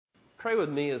pray with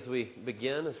me as we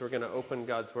begin, as we're going to open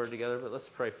God's Word together. But let's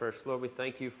pray first. Lord, we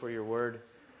thank you for your Word.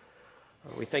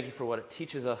 We thank you for what it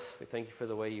teaches us. We thank you for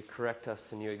the way you correct us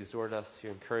and you exhort us,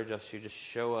 you encourage us, you just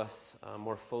show us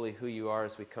more fully who you are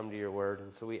as we come to your Word.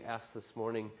 And so we ask this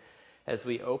morning, as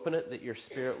we open it, that your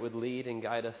Spirit would lead and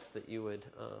guide us, that you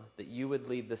would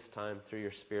lead this time through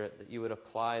your Spirit, that you would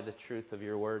apply the truth of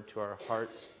your Word to our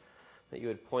hearts, that you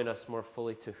would point us more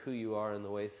fully to who you are and the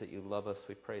ways that you love us.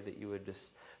 We pray that you would just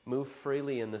move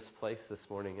freely in this place this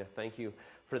morning. I thank you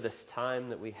for this time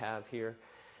that we have here,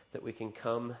 that we can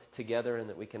come together and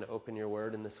that we can open your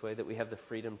word in this way, that we have the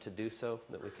freedom to do so,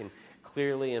 that we can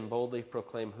clearly and boldly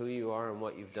proclaim who you are and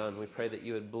what you've done. We pray that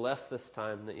you would bless this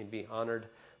time, that you'd be honored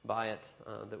by it,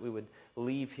 that we would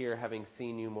leave here having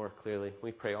seen you more clearly.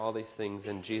 We pray all these things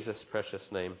in Jesus' precious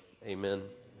name. Amen.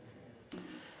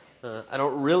 I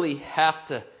don't really have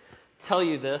to tell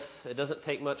you this. It doesn't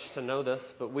take much to know this,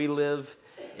 but we live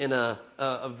in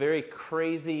a very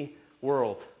crazy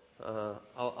world.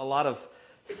 A lot of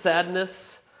sadness,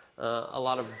 a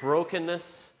lot of brokenness,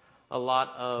 a lot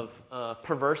of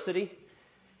perversity.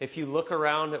 If you look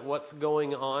around at what's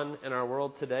going on in our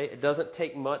world today, it doesn't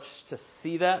take much to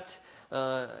see that.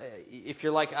 If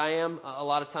you're like I am, a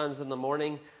lot of times in the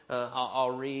morning,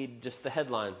 I'll read just the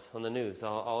headlines on the news.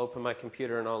 I'll open my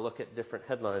computer and I'll look at different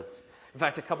headlines. In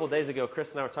fact, a couple of days ago, Chris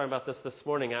and I were talking about this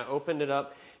morning. I opened it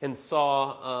up and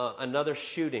saw another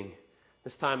shooting,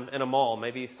 this time in a mall.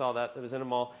 Maybe you saw that. It was in a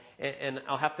mall. And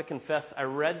I'll have to confess, I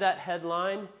read that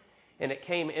headline and it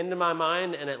came into my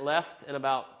mind and it left in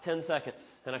about 10 seconds.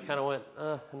 And I kind of went,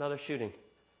 another shooting.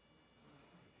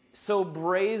 So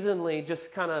brazenly just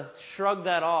kind of shrugged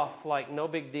that off like no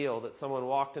big deal that someone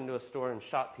walked into a store and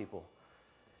shot people.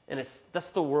 And that's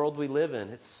the world we live in.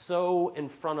 It's so in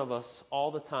front of us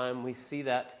all the time. We see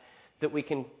that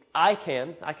I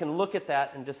can look at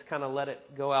that and just kind of let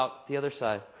it go out the other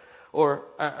side. Or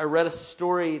I read a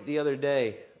story the other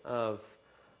day of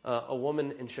a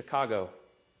woman in Chicago.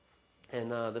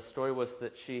 And the story was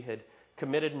that she had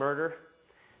committed murder.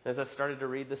 As I started to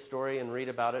read the story and read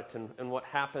about it, and what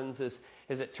happens is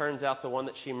it turns out the one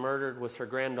that she murdered was her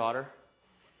granddaughter,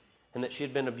 and that she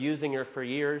had been abusing her for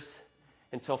years,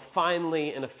 until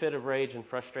finally, in a fit of rage and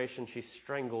frustration, she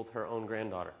strangled her own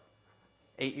granddaughter,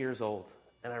 8 years old.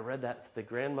 And I read that the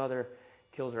grandmother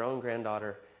kills her own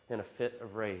granddaughter in a fit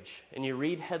of rage. And you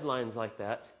read headlines like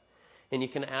that, and you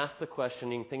can ask the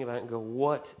question, you can think about it and go,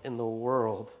 what in the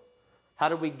world? How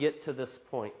did we get to this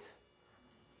point?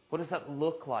 What does that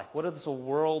look like? What is the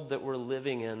world that we're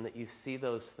living in that you see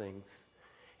those things?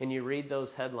 And you read those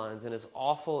headlines, and as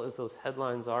awful as those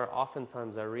headlines are,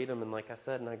 oftentimes I read them, and like I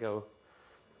said, and I go,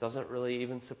 doesn't really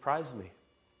even surprise me.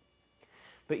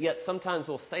 But yet sometimes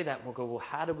we'll say that, and we'll go, well,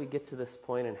 how did we get to this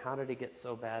point, and how did it get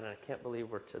so bad, and I can't believe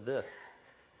we're to this.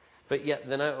 But yet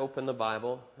then I open the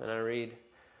Bible, and I read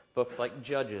books like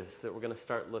Judges that we're going to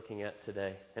start looking at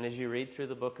today. And as you read through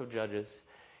the book of Judges,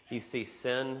 you see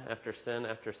sin after sin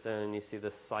after sin, and you see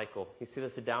this cycle. You see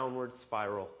this downward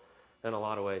spiral in a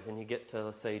lot of ways. And you get to,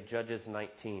 let's say, Judges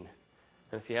 19.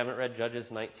 And if you haven't read Judges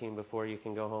 19 before, you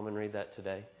can go home and read that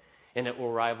today. And it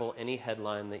will rival any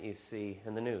headline that you see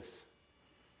in the news.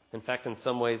 In fact, in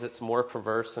some ways, it's more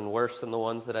perverse and worse than the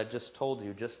ones that I just told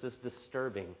you, just as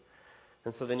disturbing.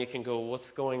 And so then you can go, what's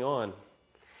going on?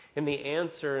 And the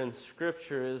answer in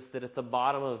Scripture is that at the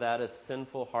bottom of that is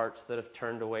sinful hearts that have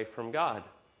turned away from God.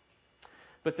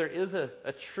 But there is a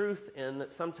truth in that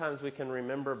sometimes we can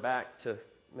remember back to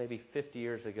maybe 50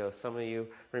 years ago. Some of you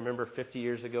remember 50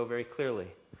 years ago very clearly.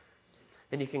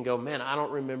 And you can go, man, I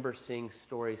don't remember seeing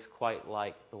stories quite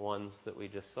like the ones that we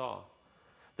just saw.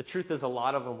 The truth is a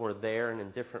lot of them were there and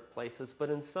in different places, but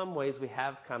in some ways we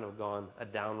have kind of gone a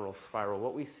downward spiral.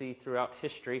 What we see throughout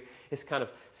history is kind of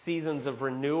seasons of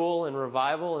renewal and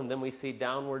revival, and then we see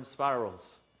downward spirals.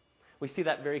 We see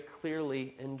that very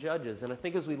clearly in Judges. And I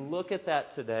think as we look at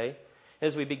that today,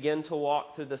 as we begin to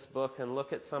walk through this book and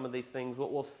look at some of these things,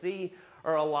 what we'll see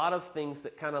are a lot of things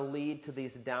that kind of lead to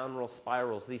these downward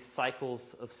spirals, these cycles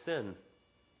of sin.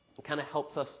 It kind of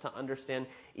helps us to understand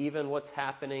even what's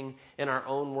happening in our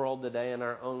own world today, in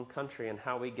our own country, and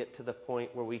how we get to the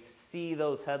point where we see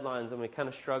those headlines and we kind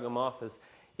of shrug them off as,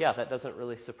 yeah, that doesn't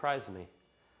really surprise me.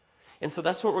 And so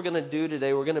that's what we're going to do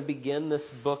today. We're going to begin this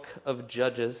book of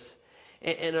Judges.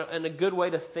 And a good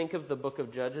way to think of the book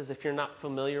of Judges, if you're not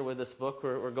familiar with this book,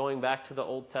 we're going back to the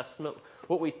Old Testament.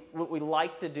 What we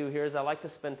like to do here is I like to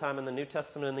spend time in the New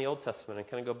Testament and the Old Testament and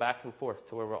kind of go back and forth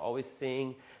to where we're always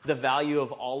seeing the value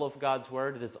of all of God's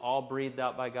Word. It is all breathed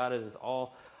out by God. It is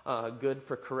all good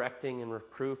for correcting and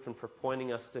reproof and for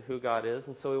pointing us to who God is.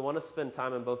 And so we want to spend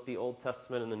time in both the Old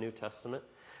Testament and the New Testament.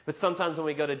 But sometimes when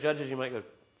we go to Judges, you might go,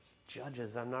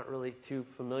 Judges, I'm not really too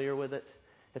familiar with it.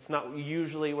 It's not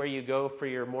usually where you go for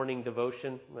your morning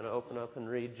devotion. I'm going to open up and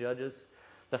read Judges.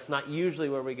 That's not usually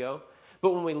where we go.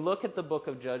 But when we look at the book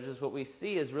of Judges, what we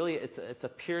see is really it's a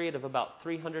period of about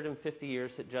 350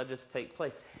 years that Judges take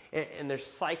place. And there's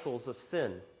cycles of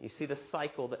sin. You see the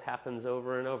cycle that happens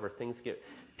over and over.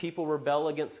 People rebel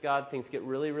against God. Things get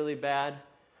really, really bad.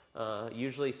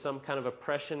 Usually some kind of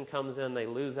oppression comes in. They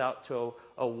lose out to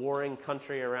a warring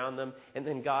country around them. And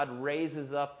then God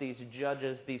raises up these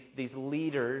judges, these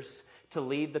leaders to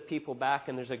lead the people back.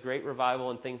 And there's a great revival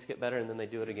and things get better. And then they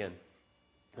do it again.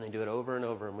 And they do it over and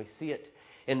over. And we see it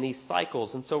in these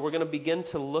cycles. And so we're going to begin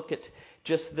to look at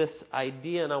just this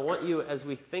idea. And I want you, as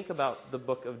we think about the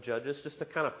book of Judges, just to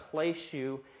kind of place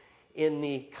you in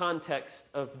the context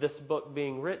of this book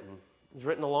being written. It was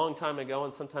written a long time ago,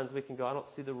 and sometimes we can go, I don't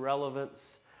see the relevance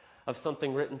of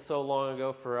something written so long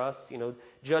ago for us. You know,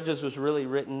 Judges was really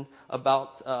written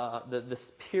about this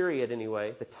period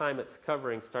anyway. The time it's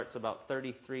covering starts about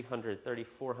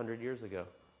 3,400 years ago.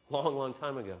 Long, long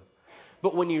time ago.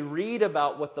 But when you read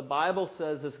about what the Bible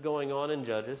says is going on in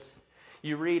Judges,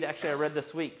 you read, actually I read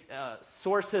this week,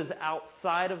 sources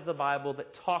outside of the Bible that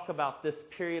talk about this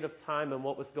period of time and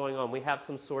what was going on. We have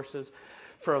some sources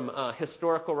from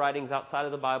historical writings outside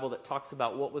of the Bible that talks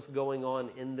about what was going on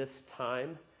in this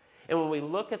time. And when we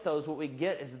look at those, what we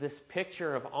get is this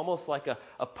picture of almost like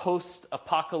a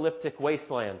post-apocalyptic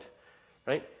wasteland,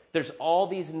 right? There's all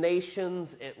these nations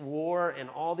at war and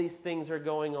all these things are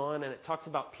going on. And it talks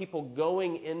about people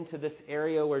going into this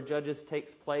area where Judges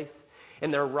takes place.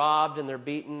 And they're robbed and they're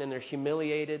beaten and they're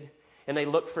humiliated. And they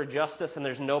look for justice and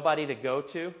there's nobody to go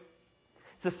to.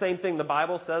 It's the same thing the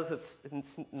Bible says. It's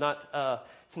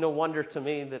no wonder to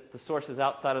me that the sources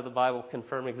outside of the Bible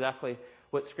confirm exactly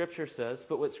what Scripture says.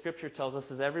 But what Scripture tells us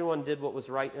is everyone did what was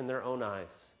right in their own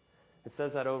eyes. It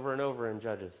says that over and over in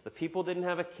Judges. The people didn't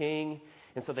have a king,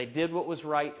 and so they did what was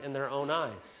right in their own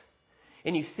eyes.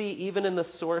 And you see, even in the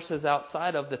sources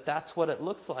outside of that, that's what it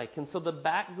looks like. And so the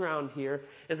background here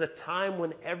is a time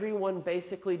when everyone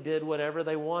basically did whatever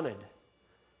they wanted.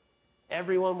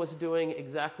 Everyone was doing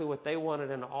exactly what they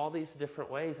wanted in all these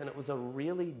different ways, and it was a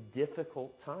really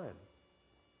difficult time.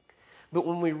 But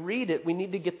when we read it, we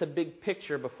need to get the big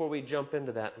picture before we jump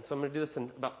into that. And so I'm going to do this in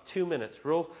about 2 minutes,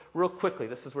 real quickly.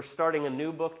 We're starting a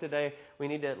new book today. We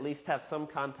need to at least have some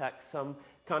context, some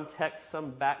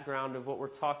background of what we're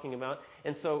talking about.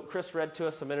 And so Chris read to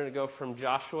us a minute ago from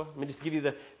Joshua. Let me just give you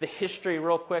the history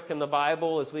real quick in the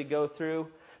Bible as we go through.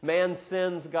 Man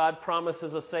sins, God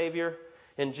promises a Savior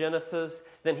in Genesis.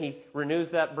 Then he renews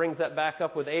that, brings that back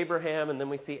up with Abraham, and then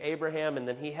we see Abraham, and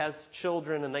then he has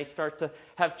children, and they start to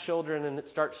have children, and it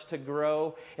starts to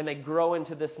grow, and they grow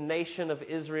into this nation of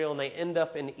Israel, and they end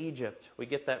up in Egypt. We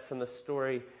get that from the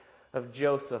story of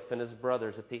Joseph and his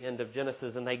brothers at the end of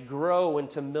Genesis, and they grow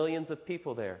into millions of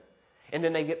people there. And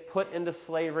then they get put into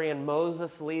slavery, and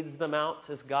Moses leads them out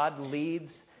as God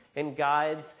leads and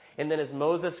guides. And then as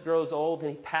Moses grows old and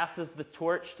he passes the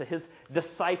torch to his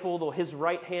disciple, his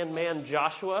right-hand man,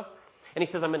 Joshua, and he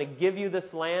says, I'm going to give you this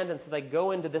land. And so they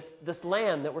go into this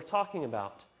land that we're talking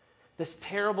about, this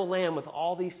terrible land with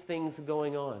all these things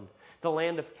going on, the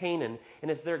land of Canaan.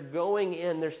 And as they're going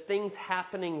in, there's things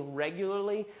happening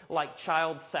regularly like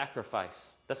child sacrifice.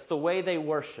 That's the way they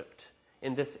worshipped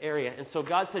in this area. And so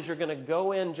God says, you're going to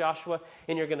go in, Joshua,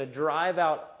 and you're going to drive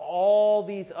out all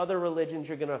these other religions.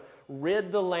 You're going to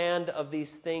rid the land of these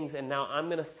things. And now I'm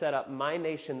going to set up my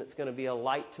nation that's going to be a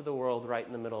light to the world right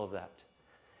in the middle of that.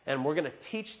 And we're going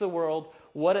to teach the world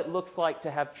what it looks like to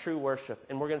have true worship.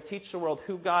 And we're going to teach the world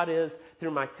who God is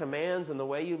through my commands and the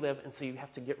way you live. And so you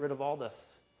have to get rid of all this.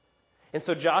 And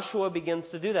so Joshua begins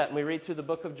to do that. And we read through the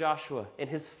book of Joshua and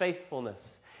his faithfulness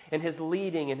and his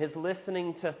leading and his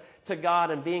listening to God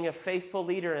and being a faithful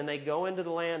leader. And they go into the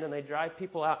land and they drive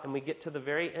people out. And we get to the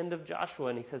very end of Joshua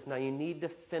and he says, now you need to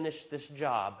finish this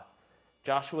job.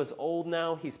 Joshua's old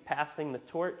now. He's passing the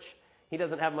torch. He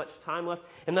doesn't have much time left.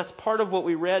 And that's part of what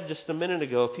we read just a minute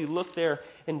ago. If you look there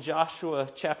in Joshua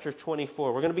chapter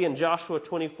 24. We're going to be in Joshua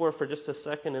 24 for just a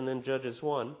second and then Judges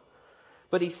 1.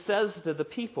 But he says to the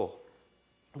people,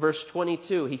 verse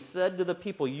 22, he said to the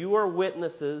people, you are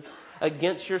witnesses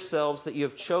against yourselves that you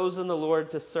have chosen the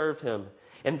Lord to serve him.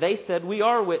 And they said, we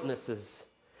are witnesses.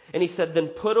 And he said, then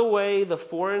put away the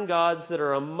foreign gods that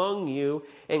are among you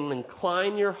and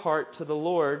incline your heart to the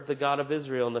Lord, the God of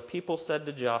Israel. And the people said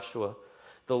to Joshua,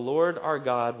 the Lord our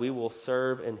God we will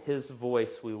serve and his voice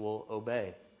we will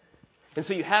obey. And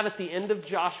so you have at the end of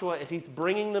Joshua, as he's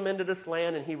bringing them into this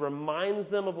land, and he reminds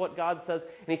them of what God says,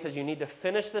 and he says, you need to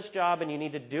finish this job, and you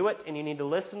need to do it, and you need to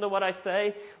listen to what I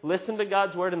say, listen to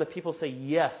God's word, and the people say,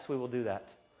 yes, we will do that.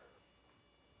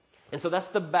 And so that's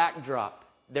the backdrop.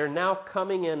 They're now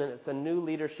coming in, and it's a new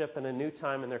leadership and a new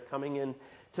time, and they're coming in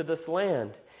to this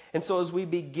land. And so as we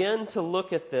begin to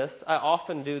look at this, I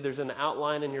often do, there's an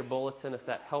outline in your bulletin if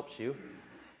that helps you.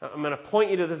 I'm going to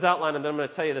point you to this outline, and then I'm going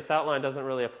to tell you this outline doesn't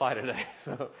really apply today.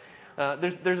 So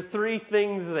there's three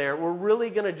things there. We're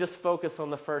really going to just focus on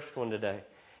the first one today.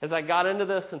 As I got into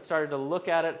this and started to look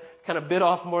at it, kind of bit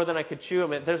off more than I could chew. I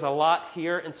mean, there's a lot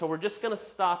here, and so we're just going to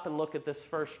stop and look at this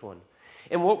first one.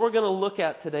 And what we're going to look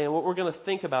at today and what we're going to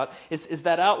think about is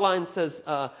that outline says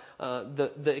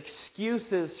the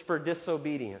excuses for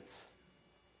disobedience.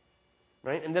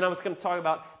 Right? And then I was going to talk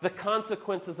about the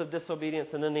consequences of disobedience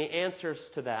and then the answers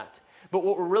to that. But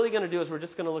what we're really going to do is we're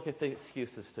just going to look at the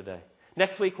excuses today.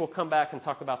 Next week we'll come back and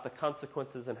talk about the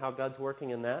consequences and how God's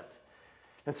working in that.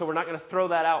 And so we're not going to throw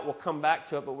that out. We'll come back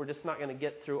to it, but we're just not going to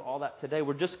get through all that today.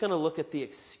 We're just going to look at the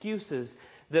excuses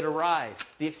that arise,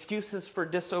 the excuses for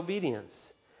disobedience.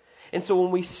 And so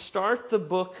when we start the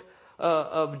book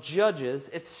of Judges,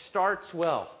 it starts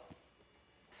well.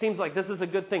 Seems like this is a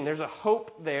good thing. There's a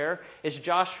hope there as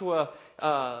Joshua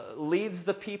leads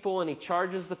the people and he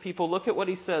charges the people. Look at what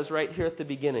he says right here at the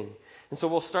beginning. And so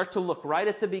we'll start to look right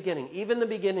at the beginning. Even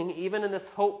in this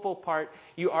hopeful part,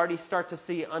 you already start to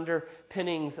see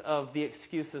underpinnings of the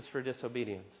excuses for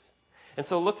disobedience. And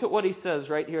so look at what he says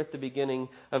right here at the beginning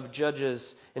of Judges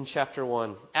in chapter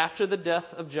 1. After the death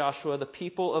of Joshua, the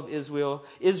people of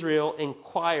Israel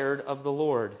inquired of the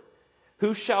Lord,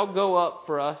 who shall go up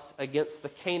for us against the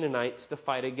Canaanites to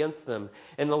fight against them?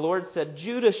 And the Lord said,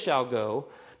 Judah shall go.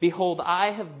 Behold,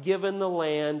 I have given the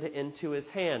land into his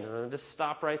hand. And I'll just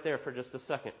stop right there for just a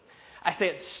second. I say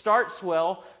it starts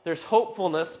well. There's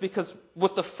hopefulness because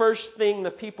what the first thing the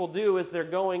people do is they're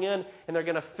going in and they're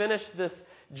going to finish this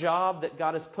job that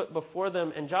God has put before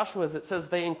them. And Joshua, as it says,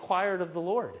 they inquired of the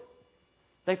Lord.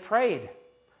 They prayed.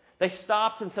 They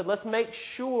stopped and said, let's make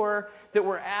sure that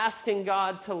we're asking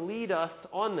God to lead us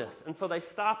on this. And so they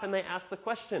stop and they ask the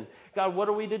question, God, what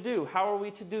are we to do? How are we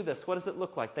to do this? What does it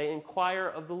look like? They inquire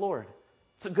of the Lord.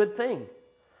 It's a good thing.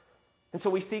 And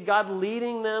so we see God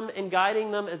leading them and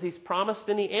guiding them as He's promised,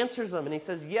 and He answers them. And He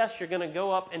says, yes, you're going to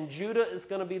go up, and Judah is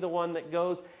going to be the one that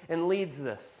goes and leads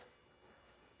this.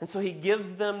 And so He gives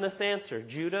them this answer.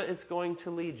 Judah is going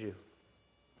to lead you.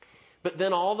 But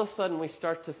then all of a sudden we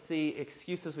start to see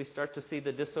excuses. We start to see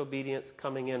the disobedience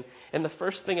coming in. And the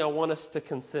first thing I want us to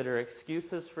consider,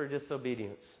 excuses for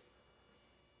disobedience.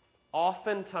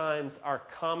 Oftentimes our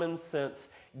common sense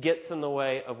gets in the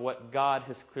way of what God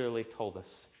has clearly told us.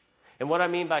 And what I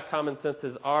mean by common sense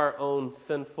is our own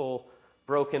sinful,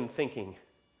 broken thinking.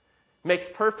 Makes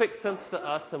perfect sense to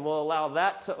us, and we'll allow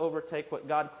that to overtake what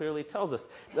God clearly tells us.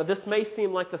 Now, this may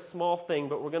seem like a small thing,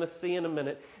 but we're going to see in a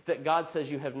minute that God says,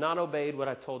 you have not obeyed what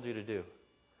I told you to do.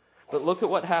 But look at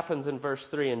what happens in verse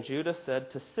 3. And Judah said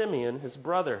to Simeon, his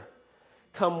brother,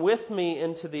 come with me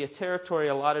into the territory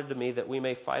allotted to me that we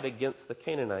may fight against the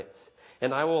Canaanites.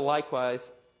 And I likewise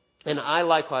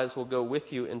will go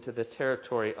with you into the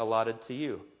territory allotted to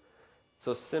you.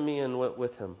 So Simeon went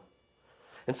with him.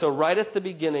 And so right at the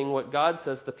beginning, what God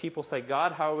says, the people say,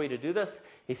 God, how are we to do this?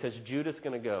 He says, Judah's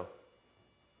going to go.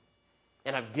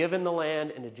 And I've given the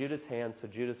land into Judah's hand, so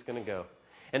Judah's going to go.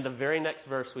 And the very next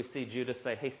verse, we see Judah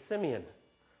say, hey, Simeon,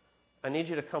 I need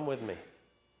you to come with me.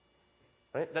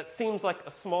 Right? That seems like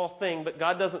a small thing, but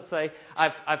God doesn't say,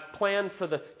 I've planned for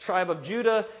the tribe of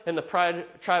Judah and the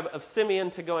tribe of Simeon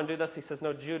to go and do this. He says,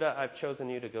 no, Judah, I've chosen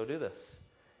you to go do this.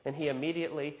 And he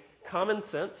immediately, common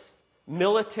sense,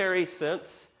 military sense,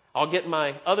 I'll get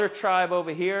my other tribe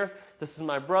over here. This is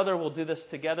my brother. We'll do this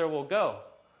together. We'll go.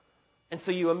 And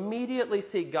so you immediately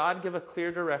see God give a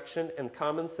clear direction, and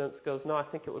common sense goes, no, I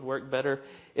think it would work better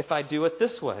if I do it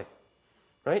this way.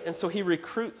 Right? And so he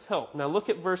recruits help. Now look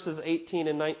at verses 18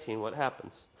 and 19. What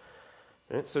happens?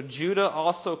 Right? So Judah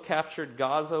also captured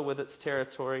Gaza with its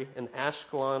territory, and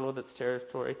Ashkelon with its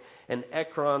territory, and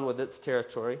Ekron with its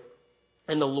territory.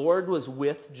 And the Lord was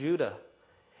with Judah.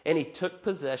 And he took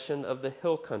possession of the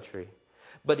hill country.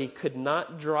 But he could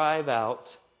not drive out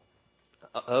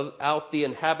the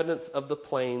inhabitants of the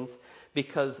plains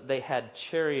because they had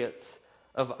chariots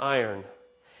of iron.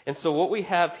 And so what we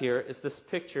have here is this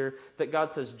picture that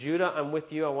God says, Judah, I'm with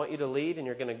you. I want you to lead, and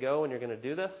you're going to go and you're going to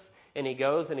do this. And he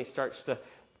goes and he starts to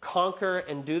conquer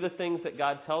and do the things that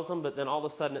God tells him. But then all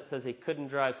of a sudden it says he couldn't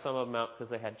drive some of them out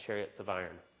because they had chariots of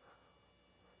iron.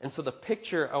 And so the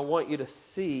picture I want you to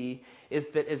see is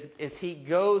that as he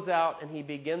goes out and he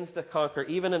begins to conquer,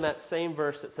 even in that same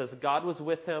verse it says God was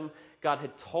with him, God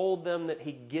had told them that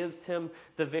he gives him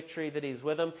the victory, that he's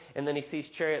with him, and then he sees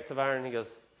chariots of iron and he goes,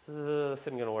 this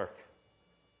isn't going to work.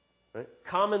 Right?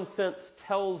 Common sense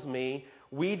tells me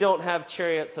we don't have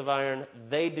chariots of iron,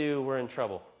 they do, we're in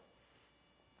trouble.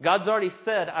 God's already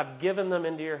said, I've given them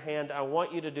into your hand, I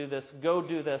want you to do this, go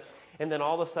do this, and then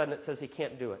all of a sudden it says he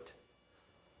can't do it.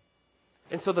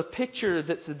 And so the picture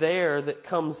that's there that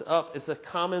comes up is the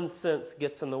common sense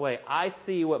gets in the way. I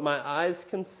see what my eyes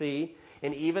can see,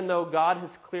 and even though God has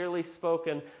clearly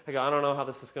spoken, I go, I don't know how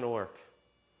this is going to work.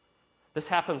 This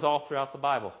happens all throughout the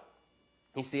Bible.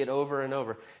 You see it over and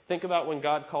over. Think about when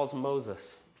God calls Moses,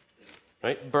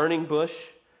 right? Burning bush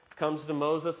comes to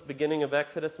Moses, beginning of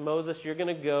Exodus. Moses, you're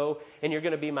going to go, and you're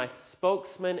going to be my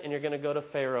spokesman, and you're going to go to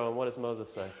Pharaoh. And what does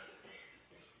Moses say?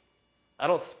 I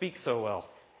don't speak so well.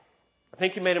 I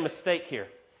think you made a mistake here.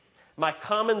 My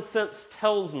common sense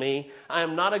tells me I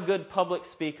am not a good public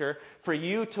speaker. For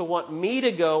you to want me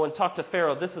to go and talk to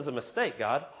Pharaoh, this is a mistake,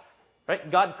 God. Right?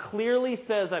 God clearly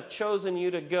says, I've chosen you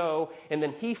to go, and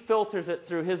then he filters it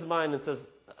through his mind and says,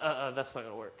 that's not going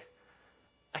to work.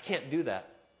 I can't do that.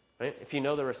 Right? If you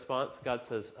know the response, God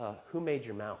says, who made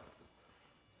your mouth?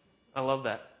 I love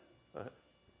that.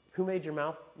 Who made your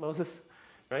mouth, Moses?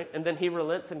 Right? And then he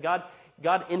relents, and God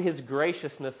in his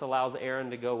graciousness allows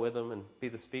Aaron to go with him and be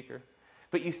the speaker.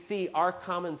 But you see our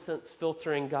common sense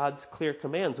filtering God's clear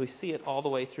commands. We see it all the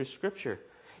way through Scripture.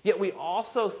 Yet we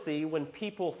also see when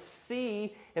people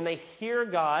see and they hear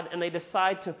God and they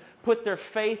decide to put their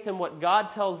faith in what God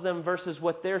tells them versus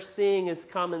what they're seeing as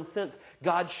common sense,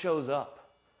 God shows up.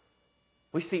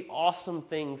 We see awesome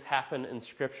things happen in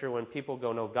Scripture when people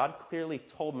go, no, God clearly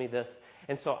told me this,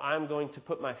 and so I'm going to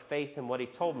put my faith in what he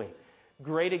told me.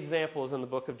 Great example is in the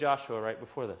book of Joshua right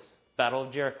before this. Battle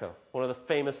of Jericho, one of the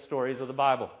famous stories of the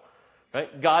Bible.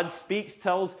 Right? God speaks,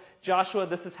 tells Joshua,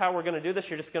 this is how we're going to do this.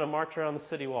 You're just going to march around the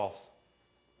city walls.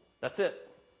 That's it.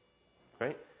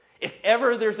 Right? If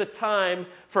ever there's a time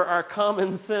for our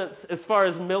common sense as far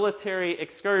as military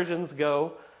excursions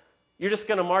go, you're just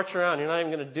going to march around. You're not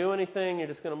even going to do anything. You're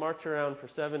just going to march around for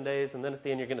 7 days, and then at the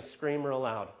end you're going to scream real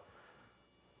loud.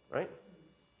 Right?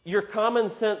 Your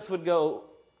common sense would go,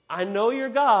 I know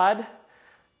you're God,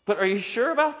 but are you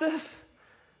sure about this?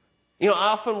 You know, I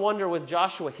often wonder with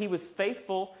Joshua, he was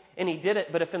faithful and he did it,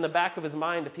 but if in the back of his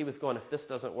mind, if he was going, if this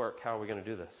doesn't work, how are we going to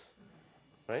do this?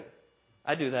 Right?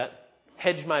 I do that.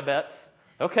 Hedge my bets.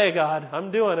 Okay, God,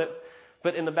 I'm doing it.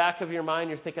 But in the back of your mind,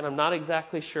 you're thinking, I'm not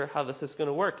exactly sure how this is going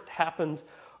to work. It happens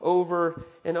over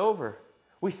and over.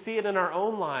 We see it in our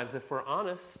own lives if we're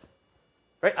honest.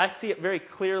 Right? I see it very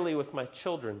clearly with my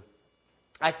children.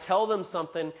 I tell them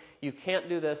something, you can't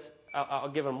do this, I'll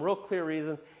give them real clear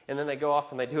reasons, and then they go off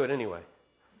and they do it anyway.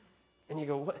 And you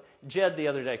go, what? Jed the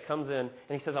other day comes in and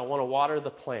he says, I want to water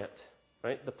the plant.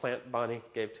 Right? The plant Bonnie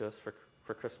gave to us for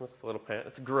Christmas, the little plant.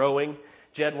 It's growing.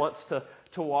 Jed wants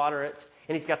to water it,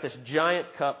 and he's got this giant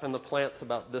cup, and the plant's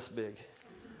about this big.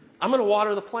 I'm going to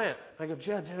water the plant. I go,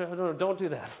 Jed, no, don't do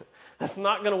that. That's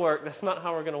not going to work. That's not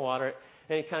how we're going to water it.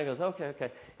 And he kind of goes,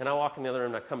 okay. And I walk in the other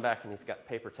room, and I come back, and he's got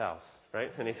paper towels. Right?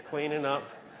 And he's cleaning up,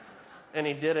 and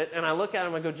he did it. And I look at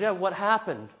him, I go, Jed, what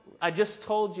happened? I just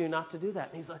told you not to do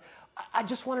that. And he's like, I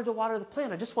just wanted to water the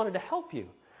plant. I just wanted to help you.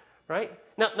 Right?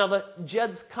 Now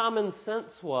Jed's common sense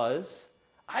was,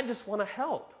 I just want to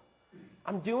help.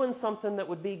 I'm doing something that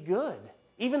would be good.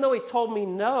 Even though he told me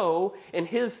no, in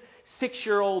his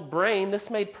 6-year-old brain, this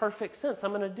made perfect sense.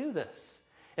 I'm going to do this.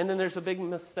 And then there's a big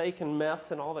mistake and mess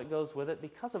and all that goes with it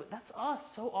because of it. That's us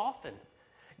so often.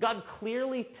 God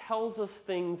clearly tells us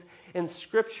things in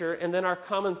Scripture, and then our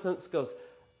common sense goes,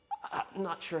 I'm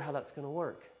not sure how that's going to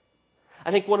work.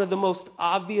 I think one of the most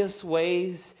obvious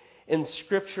ways in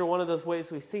Scripture, one of those ways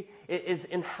we see, is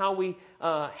in how we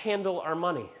handle our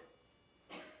money.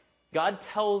 God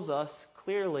tells us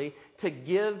clearly to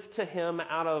give to Him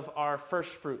out of our first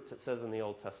fruits, it says in the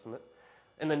Old Testament.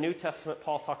 In the New Testament,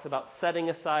 Paul talks about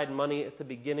setting aside money at the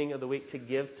beginning of the week to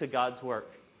give to God's work.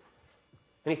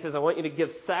 And he says, I want you to give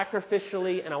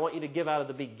sacrificially, and I want you to give out of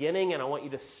the beginning, and I want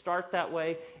you to start that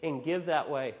way and give that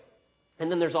way. And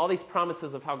then there's all these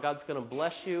promises of how God's going to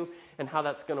bless you and how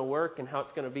that's going to work and how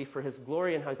it's going to be for His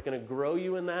glory and how He's going to grow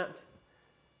you in that.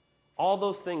 All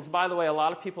those things. By the way, a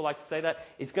lot of people like to say that.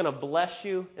 He's going to bless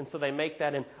you, and so they make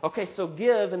that in, okay, so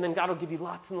give, and then God will give you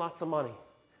lots and lots of money.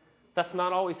 That's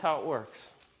not always how it works.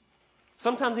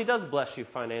 Sometimes He does bless you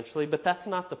financially, but that's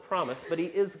not the promise. But He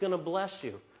is going to bless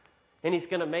you. And He's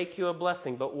going to make you a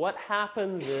blessing. But what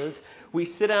happens is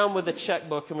we sit down with a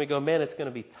checkbook and we go, man, it's going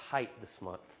to be tight this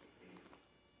month.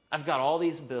 I've got all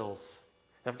these bills.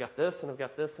 I've got this, and I've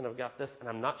got this, and I've got this, and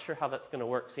I'm not sure how that's going to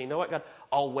work. So you know what, God?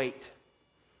 I'll wait.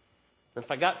 And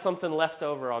if I got something left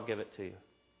over, I'll give it to you.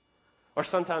 Or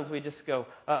sometimes we just go,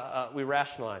 we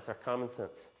rationalize our common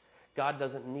sense. God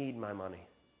doesn't need my money.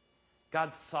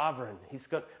 God's sovereign. He's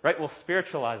good, right? We'll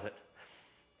spiritualize it.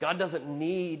 God doesn't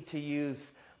need to use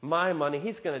my money.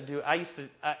 He's going to do.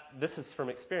 This is from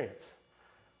experience.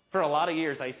 For a lot of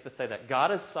years, I used to say that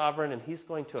God is sovereign and He's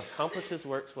going to accomplish His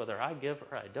works whether I give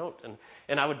or I don't.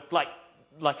 And I would like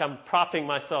I'm propping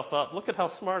myself up. Look at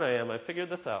how smart I am. I figured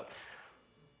this out.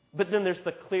 But then there's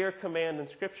the clear command in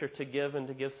Scripture to give and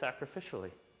to give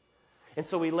sacrificially. And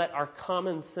so we let our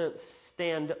common sense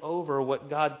stand over what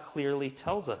God clearly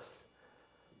tells us.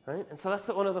 Right? And so that's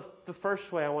one of the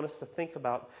first way I want us to think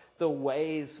about the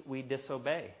ways we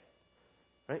disobey.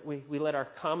 Right? We let our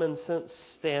common sense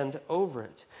stand over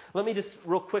it. Let me just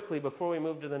real quickly, before we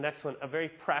move to the next one, a very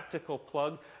practical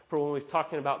plug for when we're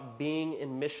talking about being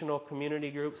in missional community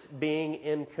groups, being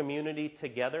in community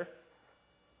together.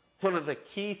 One of the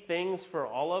key things for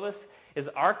all of us is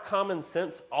our common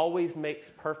sense always makes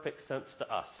perfect sense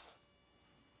to us.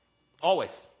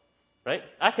 Always. Right?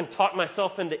 I can talk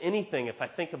myself into anything if I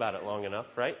think about it long enough,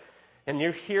 right? And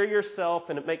you hear yourself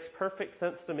and it makes perfect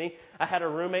sense to me. I had a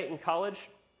roommate in college,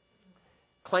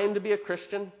 claimed to be a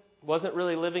Christian, wasn't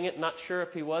really living it, not sure if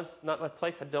he was, not my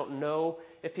place. I don't know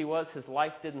if he was. His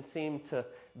life didn't seem to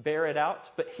bear it out.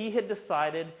 But he had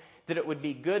decided that it would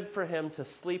be good for him to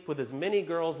sleep with as many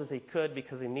girls as he could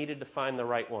because he needed to find the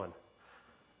right one.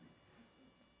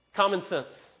 Common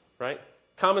sense, right?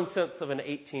 Common sense of an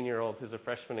 18-year-old who's a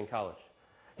freshman in college.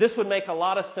 This would make a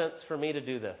lot of sense for me to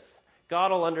do this.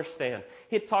 God will understand.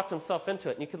 He had talked himself into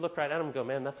it, and you could look right at him and go,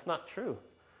 man, that's not true.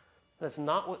 That's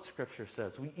not what Scripture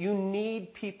says. You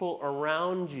need people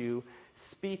around you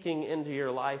speaking into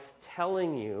your life,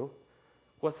 telling you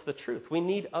what's the truth. We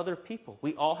need other people.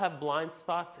 We all have blind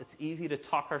spots. It's easy to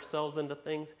talk ourselves into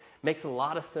things. Makes a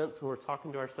lot of sense when we're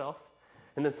talking to ourselves.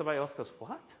 And then somebody else goes,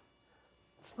 what?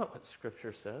 That's not what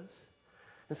Scripture says.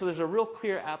 And so there's a real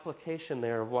clear application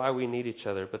there of why we need each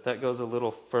other, but that goes a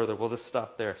little further. We'll just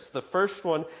stop there. So the first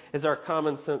one is our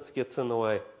common sense gets in the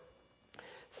way.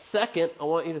 Second, I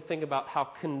want you to think about how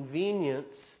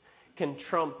convenience can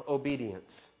trump obedience.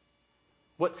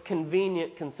 What's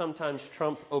convenient can sometimes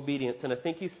trump obedience. And I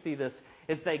think you see this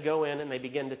as they go in and they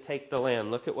begin to take the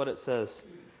land. Look at what it says,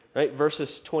 right? Verses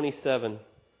 27.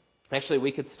 Actually,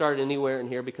 we could start anywhere in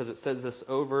here because it says this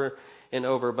over and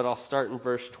over, but I'll start in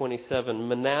verse 27.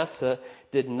 Manasseh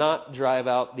did not drive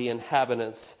out the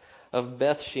inhabitants of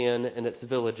Bethshean and its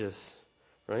villages.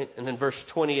 Right? And then verse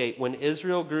 28, when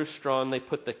Israel grew strong, they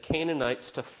put the Canaanites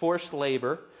to forced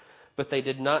labor, but they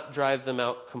did not drive them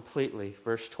out completely.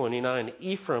 Verse 29,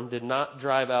 Ephraim did not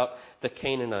drive out the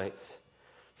Canaanites.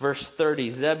 Verse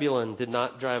 30, Zebulun did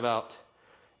not drive out.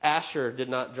 Asher did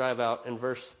not drive out. And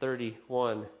verse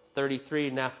 31, 33,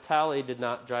 Naphtali did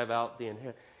not drive out the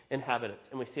inhabitants.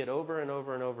 And we see it over and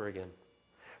over and over again.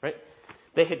 Right?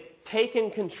 They had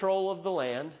taken control of the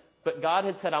land, but God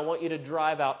had said, I want you to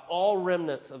drive out all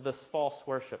remnants of this false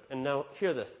worship. And now,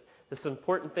 hear this. This is an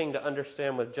important thing to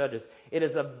understand with Judges. It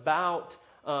is about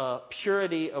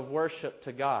purity of worship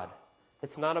to God.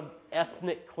 It's not an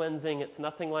ethnic cleansing. It's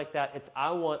nothing like that. It's I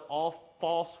want all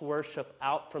false worship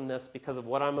out from this because of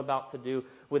what I'm about to do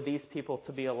with these people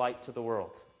to be a light to the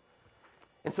world.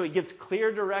 And so he gives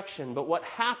clear direction. But what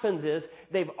happens is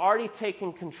they've already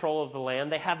taken control of the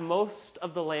land. They have most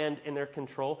of the land in their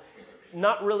control.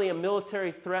 Not really a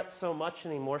military threat so much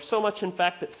anymore. So much, in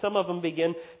fact, that some of them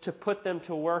begin to put them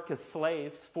to work as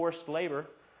slaves, forced labor,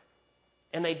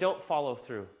 and they don't follow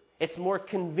through. It's more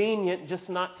convenient just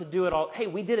not to do it all. Hey,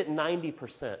 we did it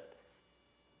 90%.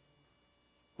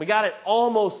 We got it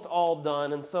almost all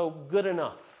done, and so good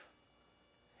enough.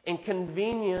 And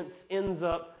convenience ends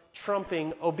up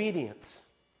trumping obedience.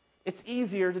 It's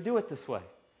easier to do it this way.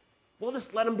 We'll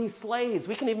just let them be slaves.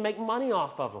 We can even make money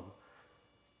off of them.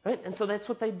 Right? And so that's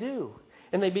what they do.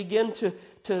 And they begin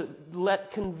to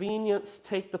let convenience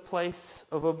take the place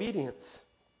of obedience.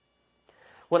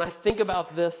 When I think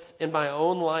about this in my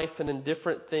own life and in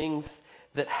different things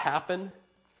that happen,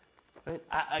 right,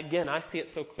 I see it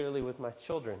so clearly with my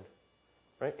children.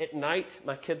 Right? At night,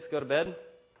 my kids go to bed.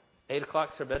 8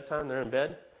 o'clock's their bedtime. They're in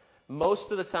bed.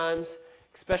 Most of the times,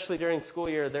 especially during school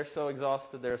year, they're so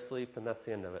exhausted they're asleep, and that's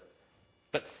the end of it.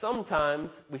 But sometimes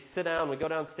we sit down, we go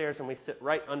downstairs, and we sit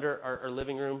right under our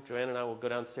living room. Joanne and I will go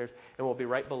downstairs, and we'll be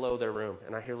right below their room.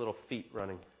 And I hear little feet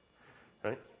running.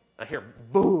 Right? I hear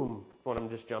boom. One of them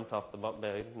just jumped off the bunk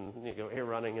bed, and you go here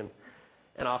running. And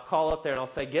I'll call up there, and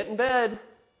I'll say, get in bed.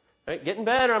 Right? Get in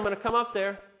bed, or I'm going to come up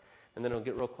there. and then it'll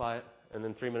get real quiet, and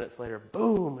then 3 minutes later,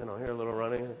 boom, and I'll hear a little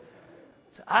running.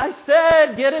 I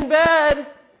said, get in bed,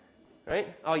 right?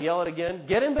 I'll yell it again,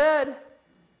 get in bed.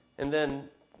 And then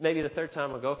maybe the third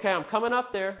time I'll go, okay, I'm coming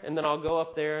up there, and then I'll go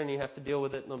up there, and you have to deal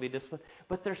with it, and there'll be discipline.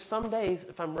 But there's some days,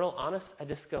 if I'm real honest, I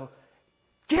just go,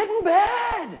 get in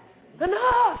bed,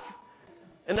 enough.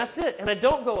 And that's it, and I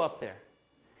don't go up there.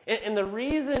 And the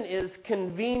reason is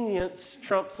convenience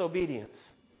trumps obedience.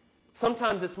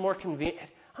 Sometimes it's more convenient.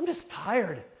 I'm just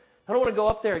tired. I don't want to go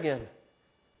up there again.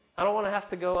 I don't want to have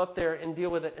to go up there and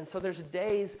deal with it. And so there's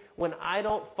days when I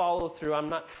don't follow through. I'm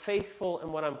not faithful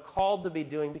in what I'm called to be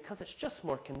doing because it's just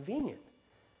more convenient.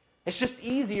 It's just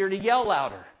easier to yell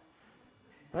louder,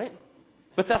 right?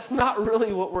 But that's not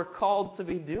really what we're called to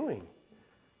be doing.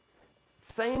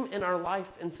 Same in our life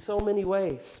in so many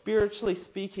ways. Spiritually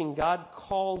speaking, God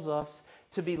calls us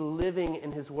to be living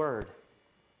in His Word.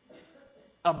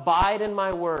 Abide in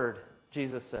my Word,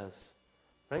 Jesus says.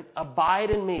 Right? Abide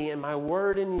in me and my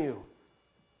Word in you.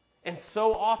 And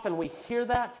so often we hear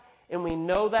that and we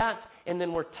know that, and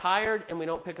then we're tired and we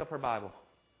don't pick up our Bible.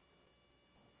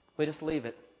 We just leave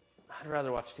it. I'd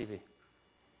rather watch TV.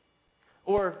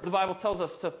 Or the Bible tells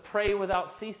us to pray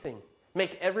without ceasing.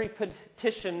 Make every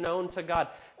petition known to God.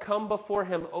 Come before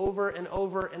Him over and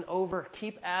over and over.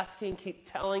 Keep asking, keep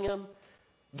telling Him.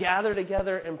 Gather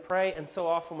together and pray. And so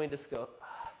often we just go,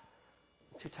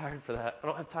 I'm too tired for that. I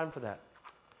don't have time for that.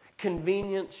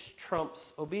 Convenience trumps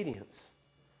obedience.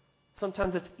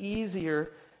 Sometimes it's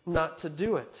easier not to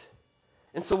do it.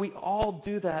 And so we all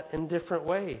do that in different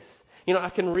ways. You know,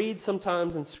 I can read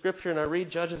sometimes in Scripture and I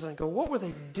read Judges and I go, what were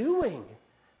they doing?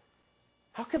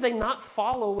 How could they not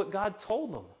follow what God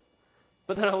told them?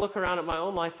 But then I look around at my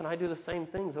own life and I do the same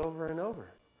things over and over.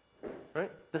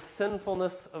 Right? The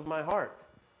sinfulness of my heart.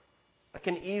 I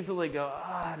can easily go,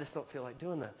 I just don't feel like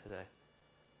doing that today.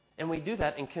 And we do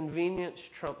that, and convenience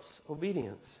trumps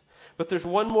obedience. But there's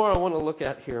one more I want to look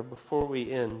at here before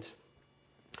we end.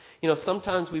 You know,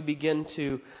 sometimes we begin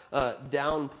to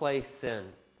downplay sin.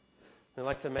 We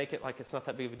like to make it like it's not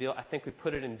that big of a deal. I think we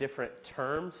put it in different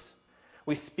terms.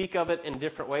 We speak of it in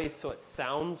different ways so it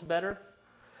sounds better.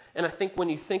 And I think when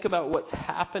you think about what's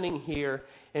happening here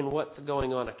and what's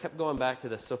going on, I kept going back to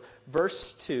this. So verse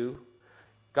 2,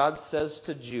 God says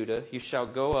to Judah, you shall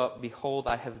go up, behold,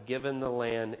 I have given the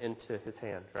land into his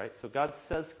hand, right? So God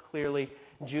says clearly,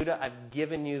 Judah, I've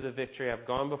given you the victory. I've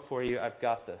gone before you. I've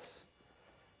got this.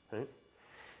 Right?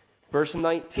 Verse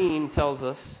 19 tells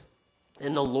us,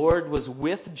 and the Lord was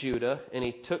with Judah, and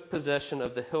he took possession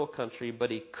of the hill country,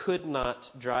 but he could not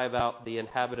drive out the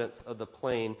inhabitants of the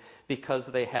plain because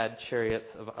they had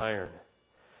chariots of iron.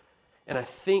 And I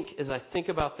think, as I think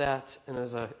about that, and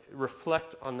as I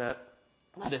reflect on that,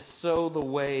 that is so the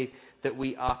way that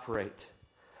we operate.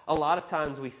 A lot of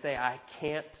times we say, I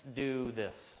can't do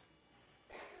this.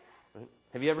 Right?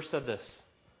 Have you ever said this?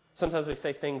 Sometimes we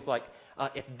say things like,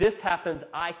 if this happens,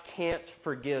 I can't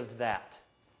forgive that.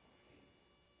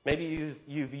 Maybe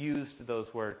you've used those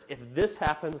words. If this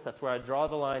happens, that's where I draw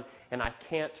the line, and I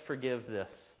can't forgive this.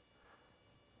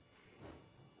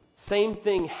 Same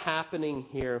thing happening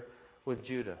here with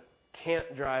Judah.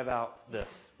 Can't drive out this.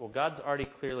 Well, God's already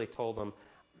clearly told them,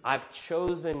 I've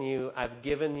chosen you, I've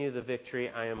given you the victory,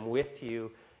 I am with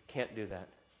you, can't do that.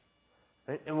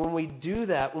 Right? And when we do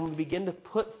that, when we begin to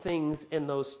put things in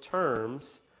those terms,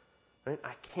 right,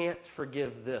 I can't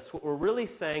forgive this. What we're really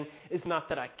saying is not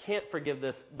that I can't forgive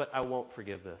this, but I won't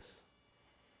forgive this.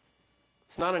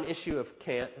 It's not an issue of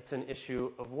can't, it's an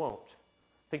issue of won't.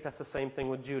 I think that's the same thing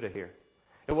with Judah here.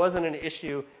 It wasn't an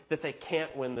issue that they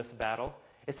can't win this battle.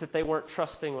 It's that they weren't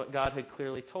trusting what God had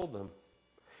clearly told them.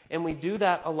 And we do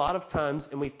that a lot of times,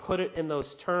 and we put it in those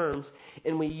terms,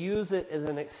 and we use it as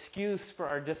an excuse for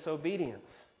our disobedience.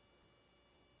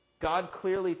 God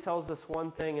clearly tells us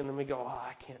one thing, and then we go,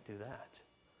 I can't do that.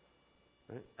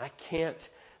 Right? I can't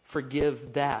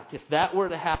forgive that. If that were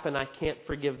to happen, I can't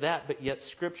forgive that. But yet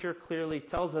Scripture clearly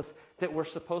tells us that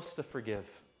we're supposed to forgive.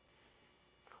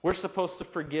 We're supposed to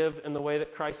forgive in the way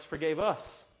that Christ forgave us.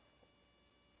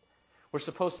 We're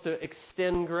supposed to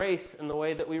extend grace in the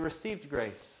way that we received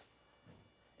grace.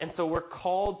 And so we're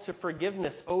called to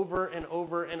forgiveness over and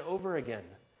over and over again.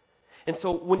 And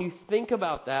so when you think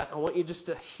about that, I want you just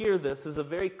to hear this as a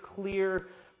very clear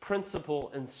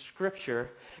principle in Scripture.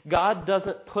 God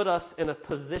doesn't put us in a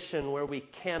position where we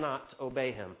cannot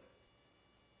obey Him.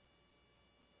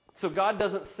 So God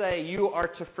doesn't say, you are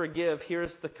to forgive,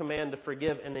 here's the command to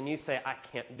forgive, and then you say, I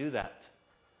can't do that.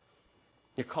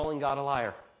 You're calling God a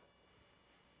liar.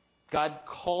 God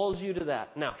calls you to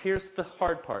that. Now, here's the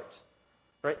hard part.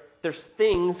 Right? There's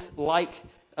things like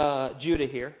Judah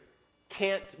here.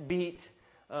 Can't beat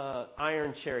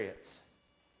iron chariots.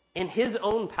 In his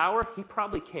own power, he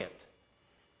probably can't.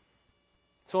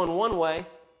 So in one way,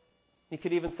 you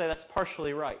could even say that's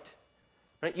partially right.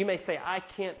 Right? You may say, I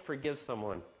can't forgive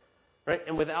someone. Right?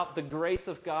 And without the grace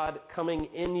of God coming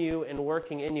in you and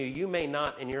working in you, you may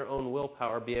not in your own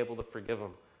willpower be able to forgive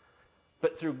them.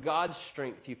 But through God's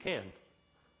strength, you can.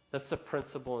 That's the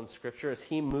principle in Scripture as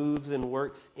He moves and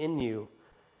works in you.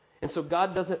 And so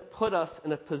God doesn't put us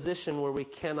in a position where we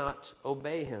cannot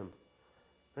obey Him.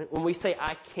 Right? When we say,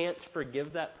 I can't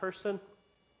forgive that person,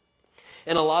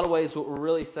 in a lot of ways what we're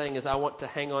really saying is I want to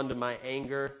hang on to my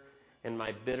anger and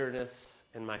my bitterness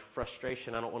and my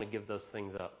frustration. I don't want to give those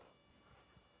things up.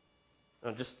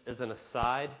 Now, just as an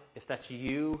aside, if that's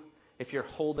you, if you're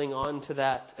holding on to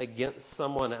that against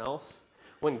someone else,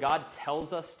 when God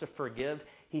tells us to forgive,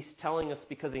 He's telling us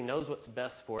because He knows what's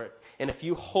best for it. And if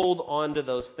you hold on to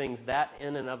those things, that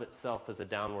in and of itself is a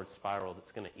downward spiral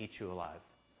that's going to eat you alive.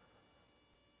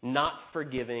 Not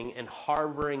forgiving and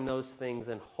harboring those things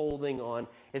and holding on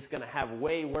is going to have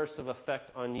way worse of effect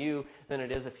on you than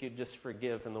it is if you just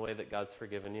forgive in the way that God's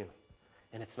forgiven you.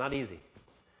 And it's not easy.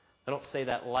 I don't say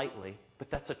that lightly,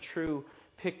 but that's a true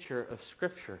picture of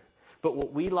Scripture. But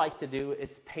what we like to do is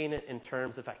paint it in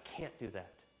terms of I can't do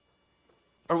that.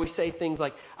 Or we say things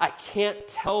like, I can't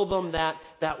tell them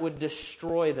that would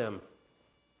destroy them.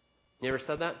 You ever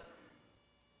said that?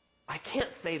 I can't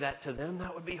say that to them.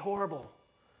 That would be horrible.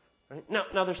 Right?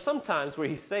 Now, there's some times where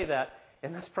you say that,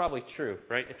 and that's probably true,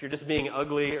 right? If you're just being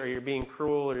ugly or you're being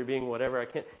cruel or you're being whatever,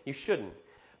 you shouldn't.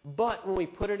 But when we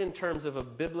put it in terms of a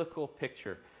biblical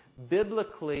picture,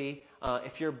 biblically,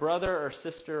 if your brother or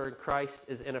sister in Christ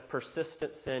is in a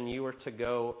persistent sin, you are to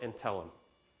go and tell them.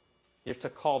 You're to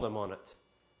call them on it.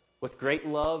 With great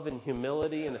love and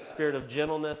humility and a spirit of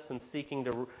gentleness and seeking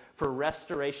for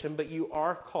restoration, but you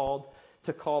are called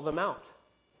to call them out.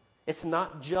 It's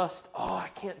not just, I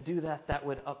can't do that. That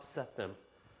would upset them.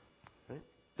 Right?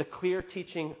 The clear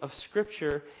teaching of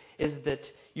Scripture is that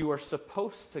you are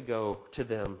supposed to go to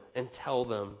them and tell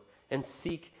them and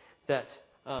seek that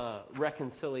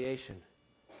reconciliation.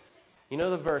 You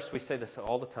know the verse, we say this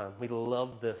all the time. We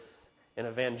love this in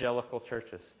evangelical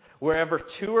churches. Wherever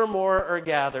two or more are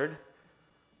gathered,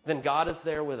 then God is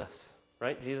there with us.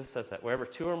 Right? Jesus says that. Wherever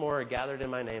two or more are gathered in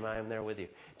my name, I am there with you.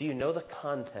 Do you know the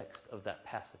context of that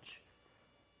passage?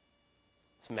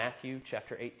 It's Matthew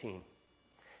chapter 18.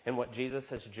 And what Jesus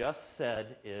has just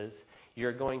said is,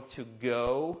 you're going to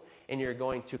go and you're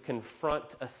going to confront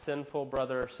a sinful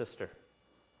brother or sister.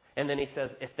 And then he says,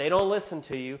 if they don't listen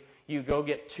to you, you go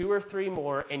get two or three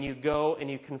more and you go and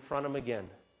you confront them again.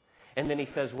 And then he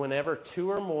says, whenever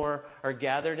two or more are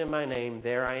gathered in my name,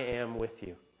 there I am with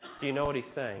you. Do you know what he's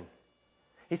saying?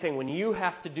 He's saying when you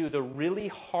have to do the really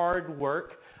hard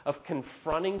work of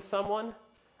confronting someone,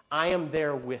 I am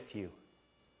there with you.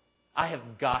 I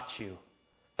have got you.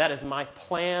 That is my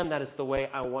plan. That is the way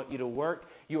I want you to work.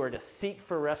 You are to seek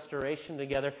for restoration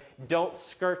together. Don't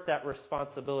skirt that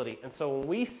responsibility. And so when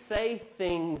we say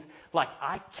things like,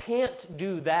 I can't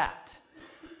do that,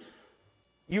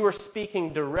 you are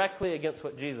speaking directly against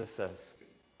what Jesus says.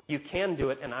 You can do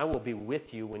it, and I will be with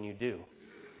you when you do.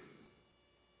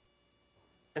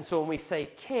 And so when we say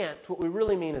can't, what we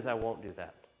really mean is I won't do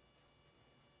that.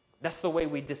 That's the way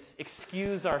we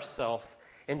excuse ourselves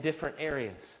in different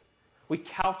areas. We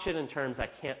couch it in terms, I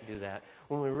can't do that,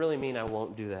 when we really mean I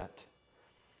won't do that.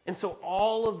 And so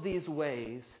all of these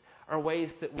ways are ways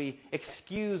that we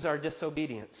excuse our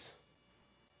disobedience.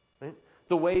 Right?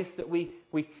 The ways that we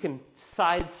can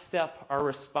sidestep our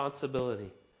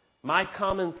responsibility. My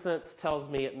common sense tells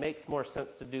me it makes more sense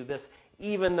to do this,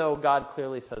 even though God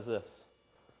clearly says this.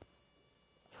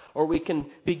 Or we can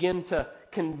begin to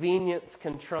convenience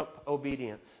can trump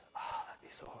obedience. Oh, that'd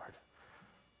be so hard.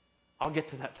 I'll get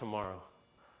to that tomorrow.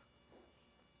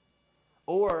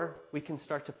 Or we can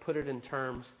start to put it in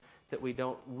terms that we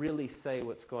don't really say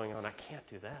what's going on. I can't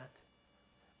do that.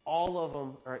 All of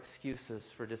them are excuses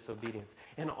for disobedience.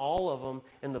 And all of them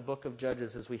in the book of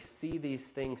Judges, as we see these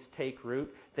things take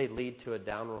root, they lead to a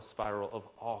downward spiral of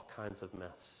all kinds of mess.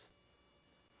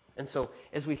 And so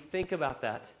as we think about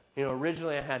that,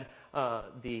 originally I had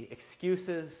the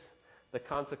excuses, the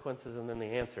consequences, and then the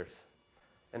answers.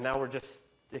 And now we're just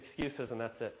excuses and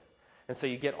that's it. And so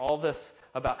you get all this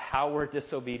about how we're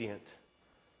disobedient.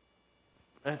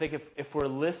 And I think if we're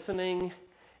listening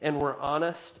and we're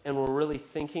honest and we're really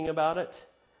thinking about it,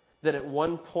 that at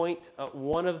one point,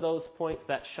 one of those points,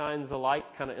 that shines a light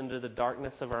kind of into the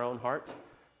darkness of our own heart.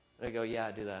 And I go, yeah,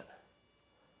 I do that.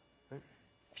 Right?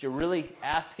 If you're really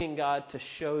asking God to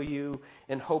show you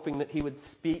and hoping that He would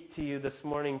speak to you this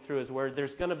morning through His Word,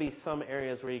 there's going to be some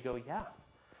areas where you go, yeah,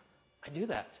 I do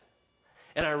that.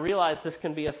 And I realize this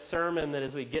can be a sermon that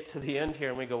as we get to the end here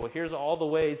and we go, well, here's all the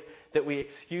ways that we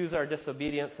excuse our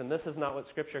disobedience, and this is not what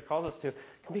Scripture calls us to. It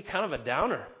can be kind of a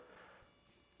downer.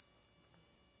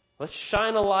 Let's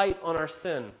shine a light on our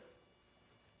sin.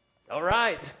 All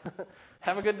right.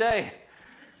 Have a good day.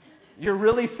 You're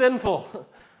really sinful.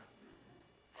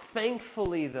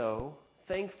 Thankfully,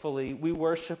 we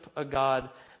worship a God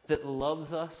that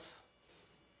loves us.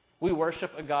 We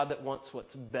worship a God that wants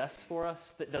what's best for us,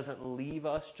 that doesn't leave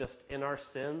us just in our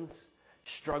sins,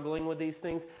 struggling with these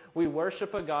things. We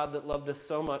worship a God that loved us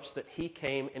so much that He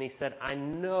came and He said, I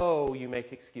know you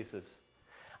make excuses.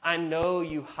 I know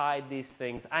you hide these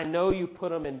things. I know you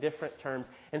put them in different terms.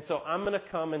 And so I'm going to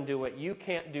come and do what you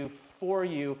can't do for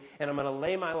you, and I'm going to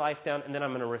lay my life down, and then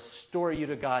I'm going to restore you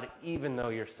to God even though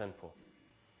you're sinful.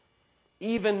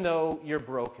 Even though you're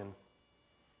broken.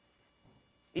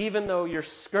 Even though you're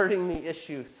skirting the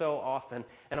issue so often.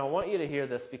 And I want you to hear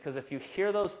this, because if you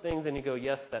hear those things and you go,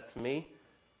 yes, that's me,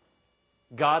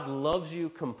 God loves you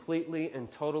completely and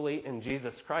totally in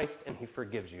Jesus Christ, and He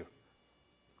forgives you.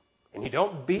 And you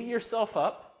don't beat yourself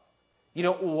up. You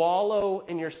don't wallow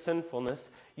in your sinfulness.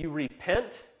 You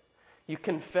repent, you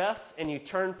confess, and you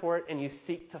turn for it, and you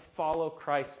seek to follow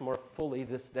Christ more fully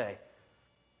this day.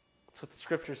 That's what the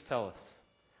Scriptures tell us.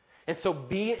 And so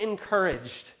be encouraged.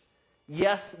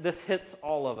 Yes, this hits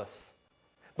all of us.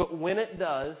 But when it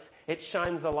does, it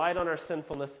shines a light on our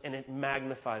sinfulness and it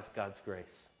magnifies God's grace.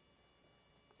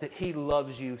 That He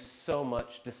loves you so much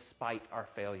despite our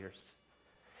failures.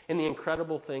 And the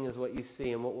incredible thing is what you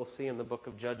see and what we'll see in the book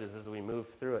of Judges as we move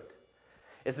through it.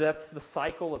 Is that's the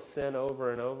cycle of sin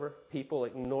over and over. People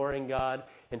ignoring God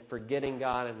and forgetting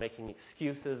God and making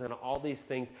excuses and all these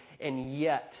things. And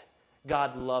yet,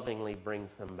 God lovingly brings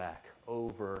them back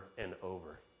over and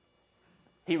over.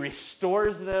 He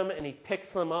restores them and He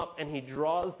picks them up and He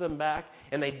draws them back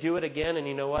and they do it again, and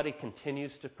you know what? He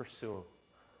continues to pursue them.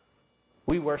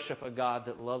 We worship a God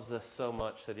that loves us so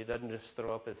much that He doesn't just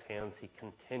throw up His hands. He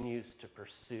continues to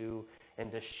pursue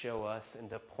and to show us and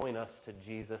to point us to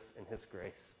Jesus and His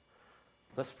grace.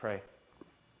 Let's pray.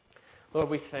 Lord,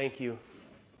 we thank You.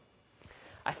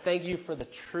 I thank You for the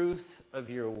truth of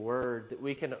Your Word, that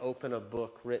we can open a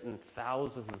book written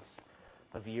thousands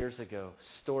of years ago,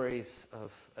 stories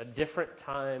of a different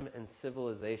time and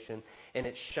civilization, and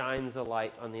it shines a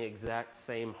light on the exact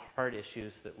same hard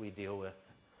issues that we deal with.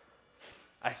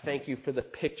 I thank You for the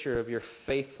picture of Your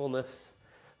faithfulness,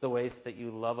 the ways that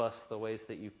You love us, the ways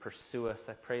that You pursue us.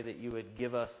 I pray that You would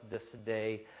give us this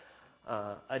day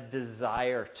a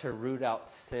desire to root out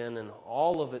sin in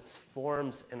all of its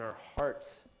forms in our hearts,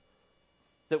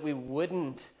 that we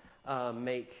wouldn't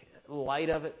make light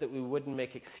of it, that we wouldn't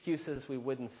make excuses, we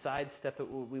wouldn't sidestep it,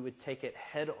 we would take it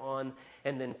head on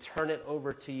and then turn it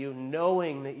over to You,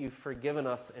 knowing that You've forgiven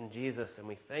us in Jesus, and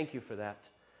we thank You for that.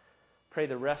 Pray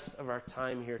the rest of our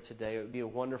time here today, it would be a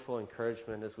wonderful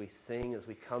encouragement as we sing, as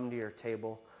we come to Your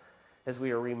table, as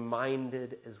we are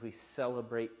reminded, as we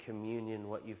celebrate communion,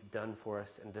 what You've done for us,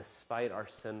 and despite our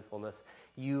sinfulness,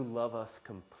 You love us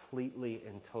completely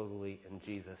and totally in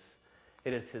Jesus.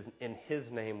 It is in His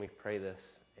name we pray this.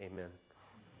 Amen.